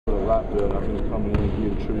lot better. I've been coming in and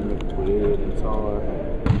getting treatment with Ed and Todd.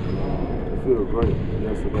 I feel great.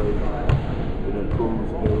 Yesterday, it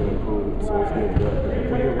improved, so it's getting better.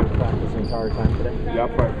 Were you able to practice the entire time today? Yeah, I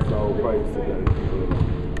practiced all practice today.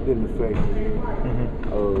 Didn't affect me.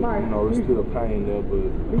 You know, it's still pain there, but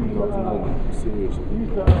you know, it's nothing serious. It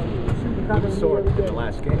was sore in the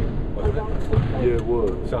last game, wasn't it? Yeah, it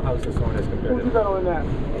was. So how's the soreness compared to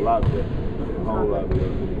a lot better? A whole lot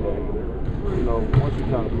better. You know, once you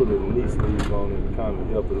kind of put a knee sleeve on it, kind of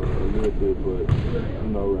help it a little bit, but you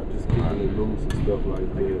know, just keeping it loose and stuff like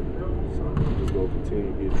that. So I'm just gonna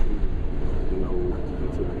continue to get treated, you know,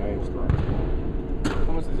 until the game starts.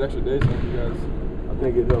 How much these extra days help you guys? I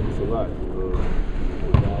think it helps us a lot.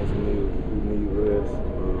 Guys who need rest.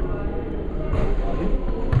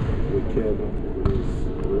 With Kevin, with his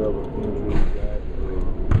whatever injury he got.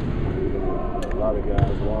 You know, a lot of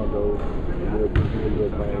guys, Rondo, they'll be really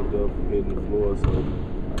banged up from hitting the floor. So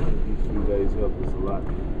I think these few days help us a lot.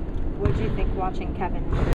 What did you think watching Kevin?